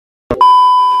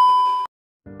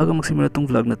Bago magsimula tong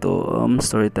vlog na to,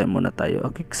 story time muna tayo.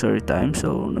 A quick story time.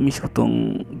 So, na-miss ko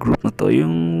tong group na to.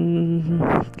 Yung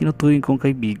tinuturing kong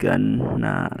kaibigan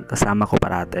na kasama ko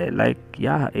parate. Like,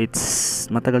 yeah, it's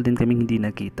matagal din kaming hindi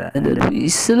nakita. And then we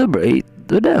celebrate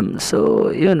with them. So,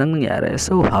 yun ang nangyari.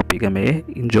 So, happy kami.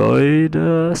 Enjoy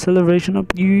the celebration of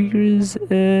New Year's.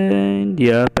 And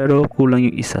yeah, pero kulang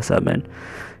yung isa sa amin.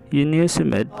 Yun yung si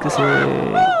Med kasi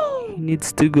he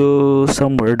needs to go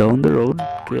somewhere down the road.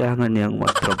 Kaya nga niyang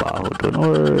magtrabaho doon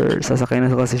or sasakay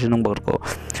na kasi siya ng barko.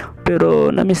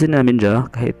 Pero na-miss din namin siya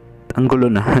kahit ang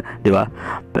gulo na, di ba?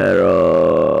 Pero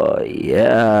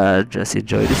yeah, just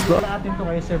enjoy this vlog. Atin to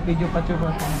kayo Sir Phydio Patcho.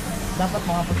 Dapat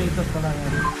mga potatoes pa lang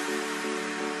yan.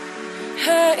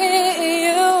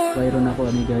 Mayroon ako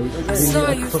ano guys.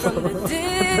 Saw you from a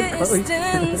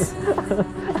distance.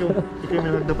 Ikaw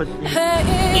yung nagdapat niya.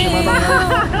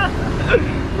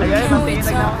 Ayun,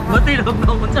 Bati lang na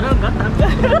ako sa langatan.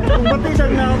 Kung bati siya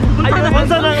na ako. Ayun,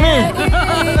 unsa lang eh.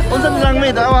 Unsa lang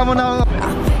eh. Dawa mo na ako.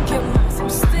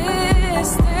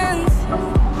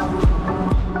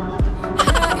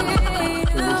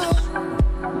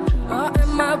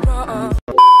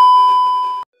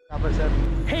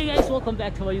 Hey guys, welcome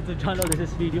back to my YouTube channel. This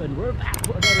is Phydio and we're back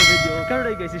for another video.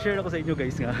 Karon guys, i-share ako sa inyo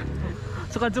guys nga.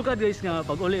 Sukad-sukad guys nga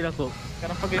pag uli na ko.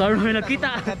 Karon may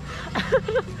nakita.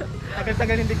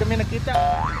 Tagal-tagal hindi kami nakita.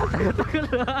 Tagal-tagal.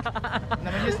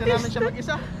 Namimiss na namin siya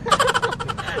mag-isa.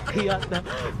 Kaya na.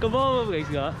 Kabawa guys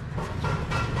nga.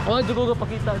 Oh, dugo ko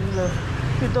pakita nila.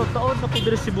 Ito taon na pag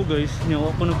Cebu guys.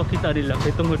 Nyo ako nang pakita nila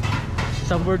kay tungod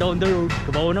somewhere down the road.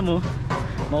 Kabawa na mo.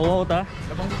 Mauwaw ta.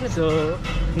 So,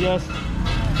 yes.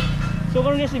 So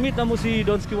karon guys, i-meet na mo si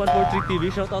Donski 143 TV.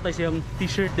 Shout out tayo siyang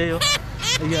t-shirt dayo.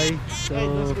 Ayay. So,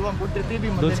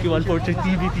 Donski 143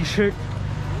 TV t-shirt.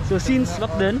 So since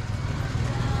back then,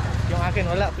 yung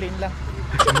akin wala, plain lang.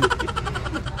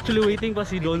 Actually waiting pa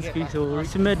si Donski. So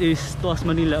si Med is tuwas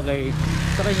Manila kay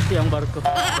sakay siya siyang barko.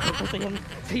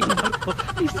 Siyang barko.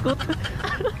 Piskot.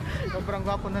 Sobrang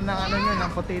gwapo na ng ano nyo,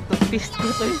 ng potato.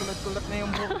 Piskot ay. Kulat-kulat na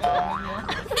yung buhok niya.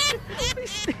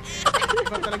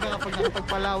 Iba talaga kapag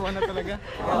nakapagpalawan na talaga.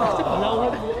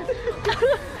 Palawan mo.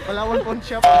 Palawan pawn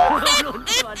shop.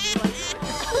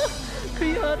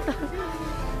 Kayata.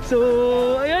 So,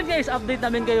 ayun guys, update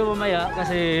namin kayo mamaya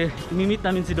kasi imi-meet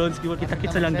namin si Donski.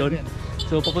 Kita-kitsa lang doon.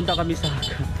 So, papunta kami sa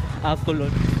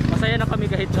Acolon. Masaya na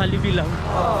kami kahit Jollibee lang.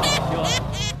 Diba?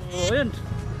 So, ayun.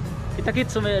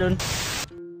 Kita-kitsa mamaya doon.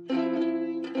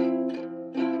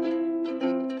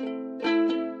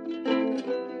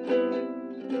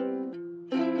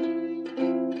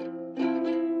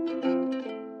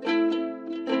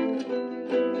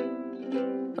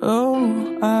 Oh,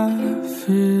 I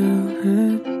feel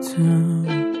it too.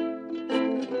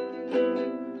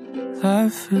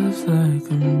 Life feels like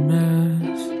a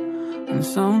mess, and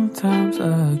sometimes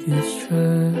I get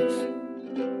stressed.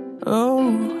 Oh,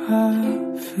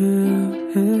 I feel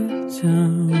it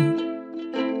too.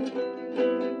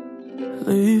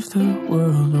 Leave the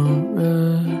world on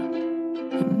red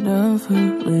and never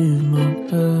leave my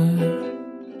bed.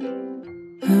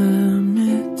 Let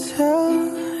me tell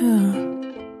you.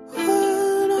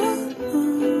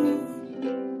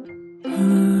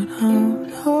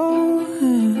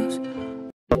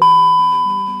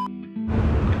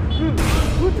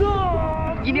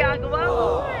 Ginagawa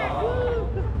mo!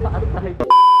 Patay!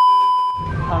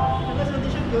 Saan sa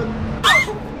audition yun?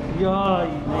 Yoy!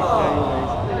 Nice kayo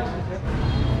guys!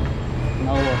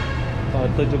 Nawa!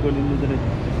 Ito chocolate mo dito.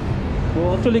 So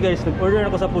actually guys, nag-order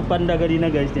ako sa Food Panda ganina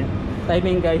guys.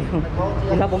 Timing kayo.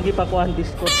 Wala kong gipakuhan,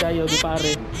 discount kayo, di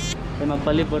pare. Kaya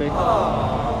magpalit po rin.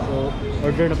 So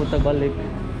order na punta balik.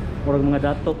 Murag mga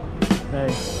dato.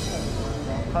 Ay.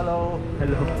 Hello!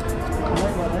 Hello!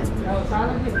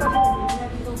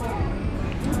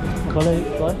 Kalau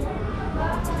ikon?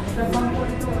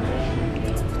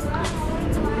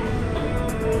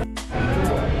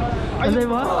 Ansay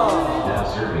mo?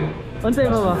 Ansay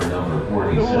mo ba?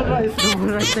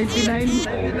 Double rice 99.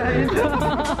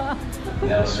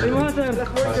 Ansay mo sir?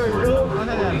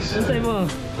 Ansay mo?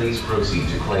 Please proceed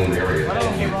to claim area.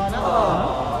 Thank you.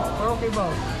 Okay ba?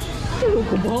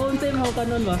 Ansay mo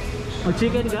kanon ba?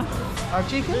 Mag-chicken ka?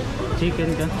 Chicken?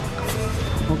 Chicken ka?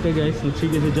 Okay guys,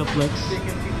 mag-chicken sa Joplex.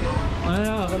 Ano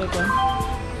na, kakulit ka?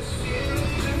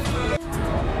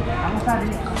 Ang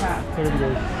sari, ang sari. Kakulit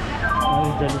guys.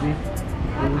 Jollibee.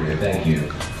 Thank you.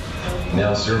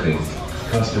 Now serving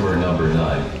customer number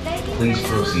 9. Please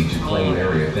proceed to claim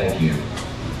area. Thank you.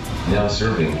 Now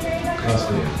serving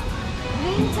customer.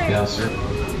 Now serving.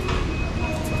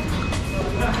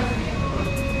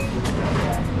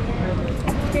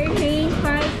 13,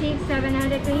 5, 6,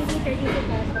 720, 32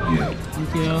 pesos. Yeah.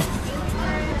 Thank you.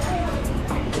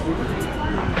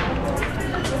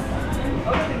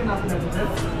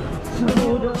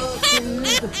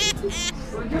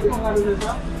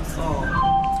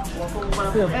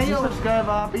 And you subscribe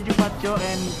Phydio Patcho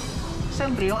and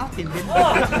siyempre yung akin din.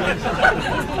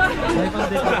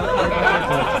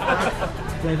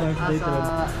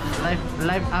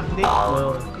 Live update.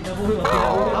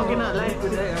 Okay na, live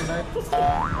today.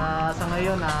 Sa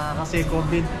ngayon, kasi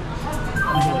COVID,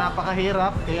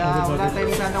 napakahirap. Kaya wala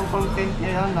tayong sanang content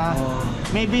ngayon.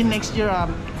 Maybe next year,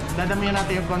 dadamihan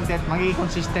natin yung content. Magiging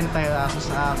consistent tayo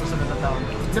sa susunod na taon.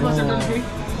 Diba sa Dolby?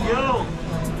 Yo!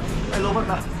 Hello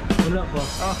ba? Wala po.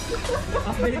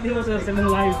 Update din mo sir sa mga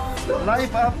live.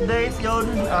 Live update yun.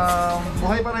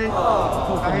 Buhay pa rin.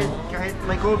 Kahit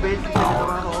may COVID, kasi dito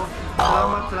ako.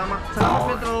 Salamat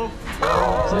Petro.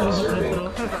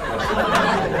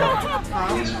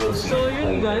 So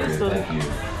yun guys.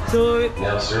 So yun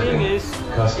guys.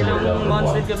 Ilang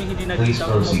months din kami hindi nagkita.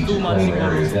 2 months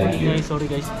guys. Sorry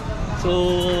guys. So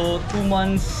 2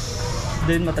 months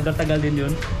din, matagal-tagal din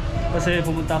yun. Kasi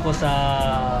pumunta ako sa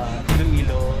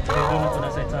Iloilo, doon ako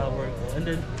nasa sa work ko. And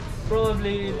then,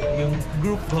 probably yung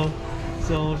group ko.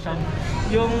 So,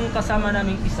 yung kasama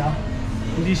naming isa,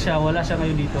 wala siya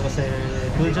ngayon dito kasi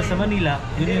doon siya sa Manila.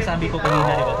 Yun yung sabi ko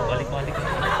kanina, di ba? Balik-balik ko.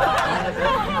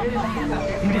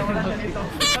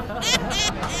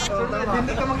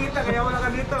 Hindi ka makita, kaya wala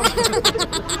ka dito.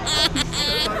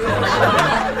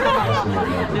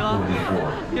 Di ba?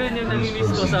 Yun yung nami-miss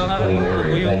ko sa mga ko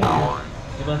yung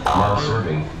diba? Now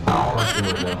serving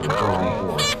customer number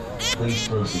 44. Please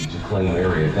proceed to claim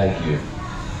area. Thank you.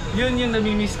 Yun yung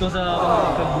nami-miss ko sa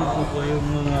kagrupo ko,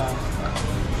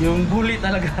 yung bully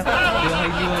talaga. Di ba?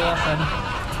 Hindi mawasan.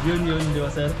 Yun, di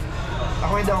ba sir?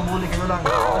 Ako hindi ako bully, kayo lang.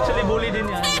 Actually bully din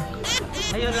yan.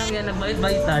 Ngayon lang yan,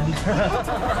 nagbait-baitan.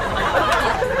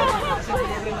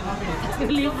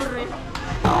 Libre.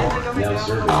 Now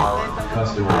serving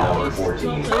customer number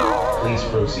 14. Please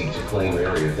proceed to claim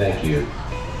area. Thank you.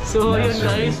 So Now yun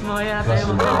guys, serving mamaya na tayo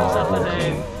customer mag-usapan number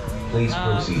dahil 14. Please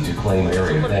proceed to claim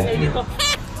area. Thank you.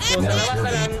 So Now salamat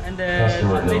na lang serving and then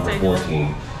customer update sa number inyo.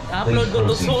 14. Upload ko to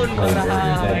Please soon proceed to claim para area.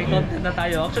 may Thank you. content na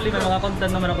tayo. Actually may mga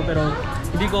content naman ako pero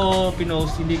hindi ko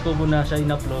pinost, hindi ko muna siya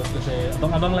in-upload kasi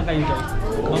abang-abang lang kayo guys.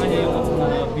 Abangan niyo yung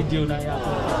video na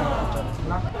i-upload ko sa channel.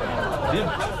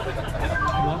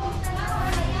 Diba?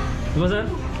 Diba sir?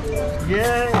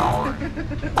 Yeah!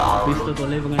 Please to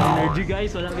tuloy mga energy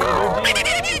guys, walang energy.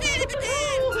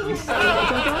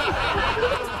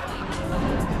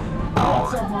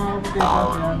 What's up mga kapatid?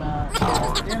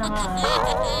 Yan na nga.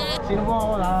 Sino mo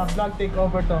ako vlog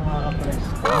takeover to mga kapatid.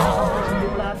 Mga kapatid, hindi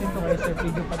pala natin to kasi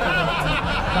Phydio Patcho.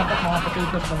 Dapat mga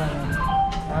potatoes pala yan.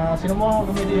 Sino mo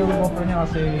ako gumili yung GoPro niya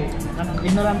kasi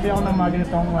ignorante ako ng mga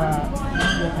ganitong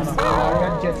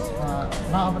gadgets.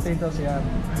 Mga kapatid yan.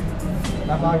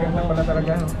 Napakaganda pala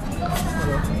talaga.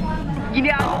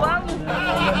 Ginagawa mo!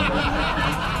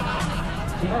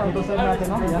 Ito sir natin,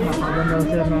 no? Yan, napakaganda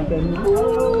sir natin.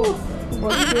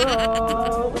 What's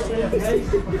up? Guys!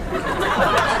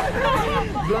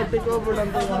 Vlog takeover lang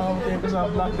to mga kapatid sa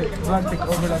vlog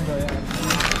takeover lang to. Yan.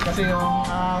 Kasi yung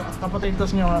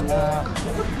kapatitos nyo,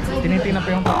 tinitingnan pa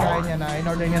yung pagkain niya na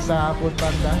in-order niya sa Food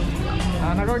Panda.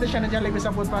 Nag-order siya ng Jollibee sa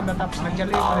Food Panda tapos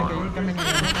nag-Jollibee pa rin kayo kami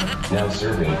Now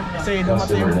serving kasi dumating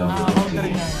customer yung number order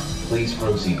 15. niya. Please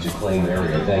proceed to claim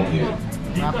area. Thank you.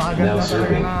 Now Napakaganda talaga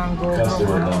serving ng GoPro.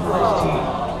 customer number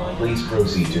 15. Please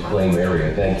proceed to claim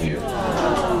area. Thank you.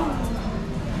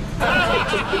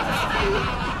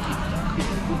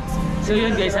 So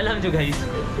yun guys, alam nyo guys,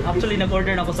 actually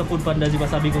nag-order na ako sa Food Panda, di ba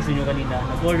sabi ko sa inyo kanina,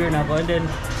 nag-order na ako and then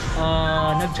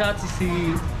nag-chat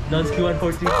si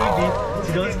Donsky143 TV,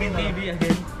 si Donsky TV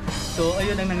again. So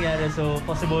ayun ang nangyari, so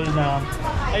possible na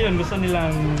ayun gusto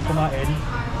nilang kumain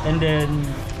and then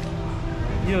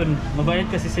yun, mabayad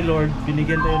kasi si Lord,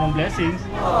 binigyan tayo ng blessings.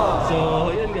 So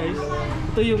yun guys,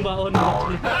 ito yung baon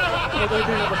actually.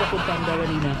 Nag-order na ako sa Food Panda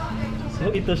kanina. So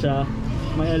ito siya,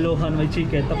 may alohan, may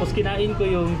chicken. Tapos kinain ko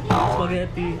yung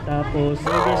spaghetti, tapos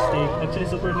burger steak. Actually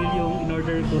super meal yung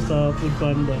in-order ko sa Food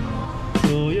Panda.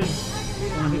 So yun,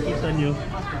 makikita nyo.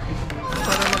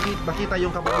 Para makita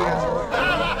yung kapagihan ko.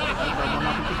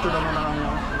 Makikita naman na kami.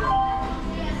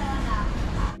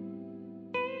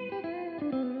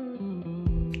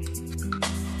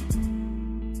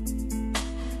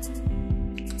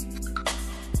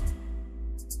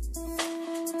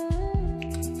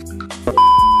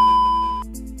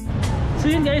 So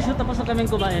yun guys, so tapos na kaming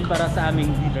kumain para sa aming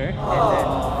dinner. And then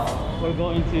we're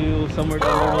going to somewhere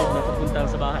down the road na papunta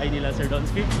sa bahay nila Sir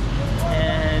Donsky.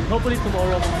 And hopefully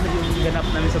tomorrow kung ano yung ganap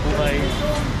namin sa buhay.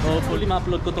 Hopefully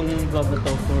ma-upload ko tong vlog na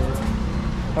to for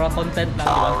para content lang,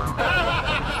 di ba?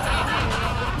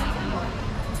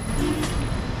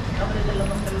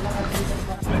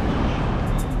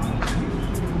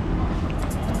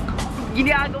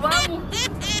 Ginagawa mo!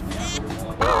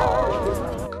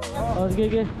 Oh, sige,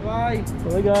 sige. Bye!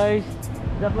 Okay guys,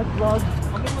 Jack Max Vlog.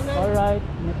 Alright,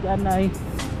 ingat ka Anay.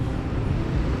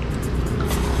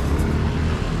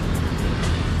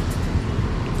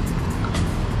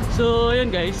 So, yun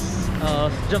guys,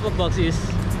 Jack Max Vlog is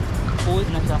uwi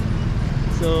na siya.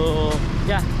 So,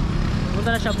 yeah,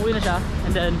 punta na siya, uwi na siya.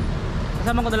 And then,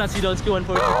 kasama ko na lang si Donski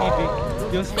 140 TV,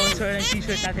 yung sponsor ng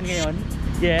t-shirt natin ngayon.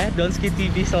 Yeah, Donski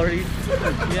TV, sorry.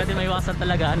 Hindi natin maiwasan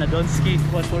talaga na Donski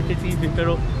 140 TV.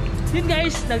 Pero, yun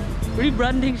guys,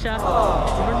 nag-rebranding siya.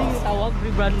 Rebranding yung tawag,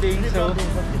 rebranding.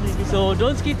 So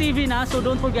Donski TV na. So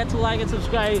don't forget to like and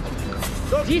subscribe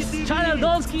this channel,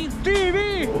 Donski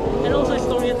TV. And also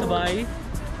story at the buy.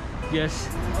 Yes.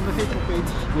 On the Facebook page.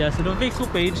 Yes, on the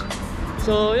Facebook page.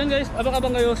 So yun guys,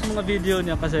 abang-abang kayo sa mga video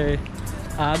niya kasi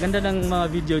ganda ng mga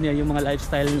video niya, yung mga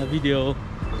lifestyle na video.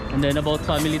 And then about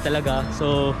family talaga.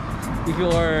 So if you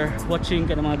are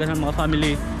watching ka ng mga ganang mga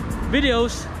family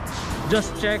videos,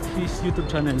 just check his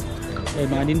YouTube channel. Eh,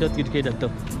 mga nindot yun kayo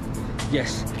dito.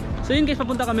 Yes. So yun guys,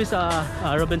 papunta kami sa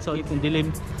Robinson, yung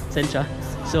Dilim, Sencha.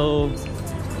 So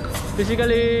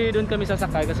basically doon kami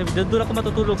sasakay kasi doon ako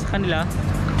matutulog sa kanila.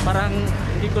 Parang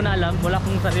hindi ko na alam, wala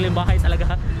akong sariling bahay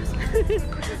talaga.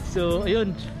 So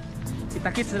ayun,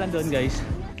 kita-kits na lang doon guys.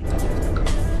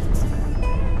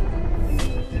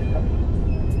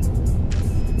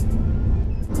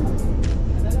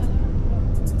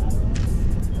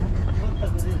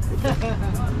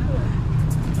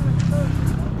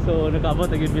 So nakaabot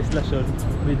ang inveslasyon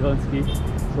with Donski.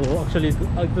 So actually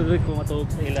agtuloy ko matulog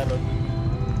sa ilaron.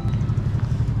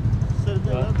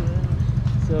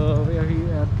 So we are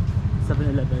here at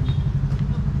 7-Eleven.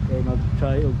 Okay,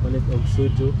 mag-try og palit og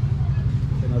soju.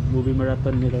 Okay, mag-movie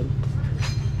marathon nila.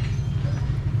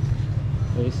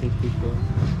 Okay, safety ko.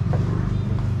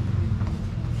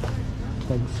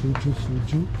 Pag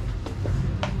soju.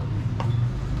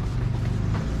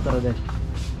 Tara din.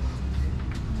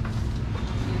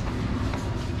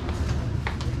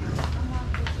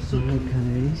 So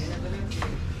guys,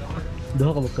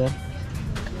 doha ka ba ka?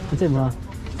 Ano sa'yo mo?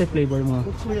 Ano flavor mo?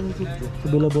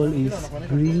 Available is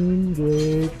green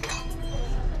grape,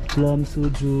 plum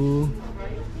soju,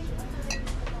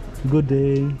 good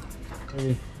day,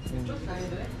 okay.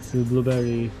 So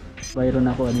blueberry.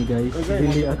 Bayron ako ani guys,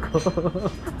 bili ako.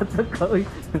 At saka oy.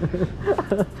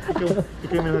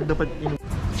 Ikaw may dapat inom.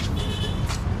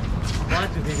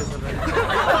 What you think is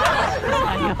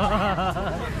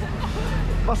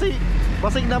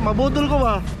Basig na, mabudol ko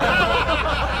ba?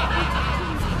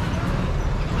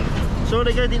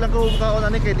 Sorry kayo, di lang ko makaon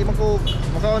ani kay di man ko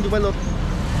makaon yung balot.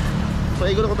 So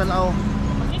igo ko tanaw.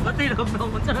 Bati lang no,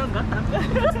 unsa nang gatang.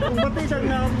 Kung bati siya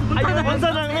nga. Unsa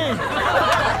nang ni?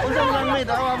 Unsa nang ni?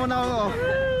 Tawa mo na ako.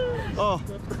 Oh.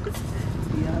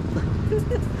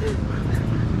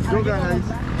 Go guys.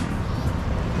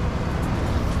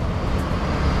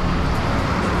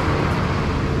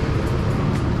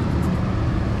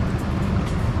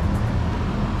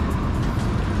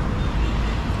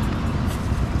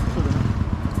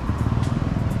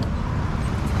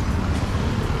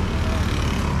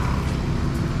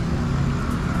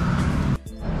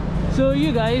 So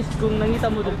you guys, kung nangita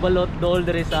mo itong balot dool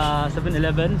dere sa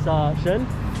 7-Eleven sa Shell,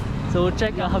 so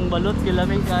check ang balot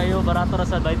kilamay kayo, barato ra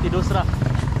sa 22 ra.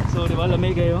 So di ba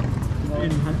lamay kayo?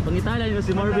 Pangitala niyo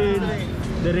si Marvin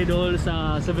dere dool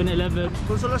sa 7-Eleven.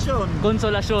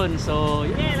 Konsolasyon. So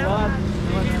yeah.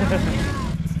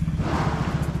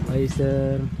 Hi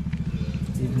sir.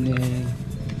 Evening.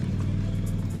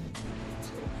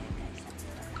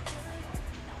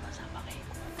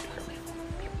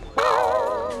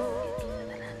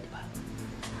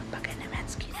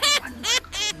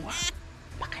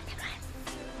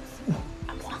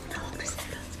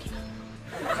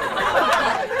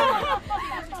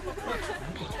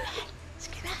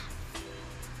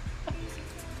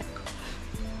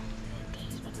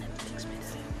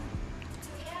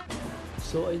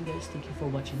 So ayun guys, thank you for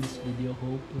watching this video.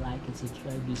 Hope like and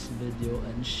subscribe this video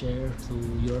and share to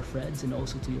your friends and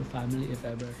also to your family if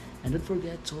ever. And don't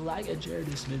forget to like and share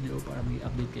this video para may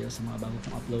update kayo sa mga bago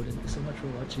kong upload. And thank you so much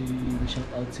for watching. Shout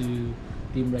out to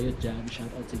Team Riot dyan.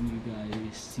 Shout out to you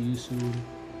guys. See you soon.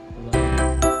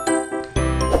 Bye bye.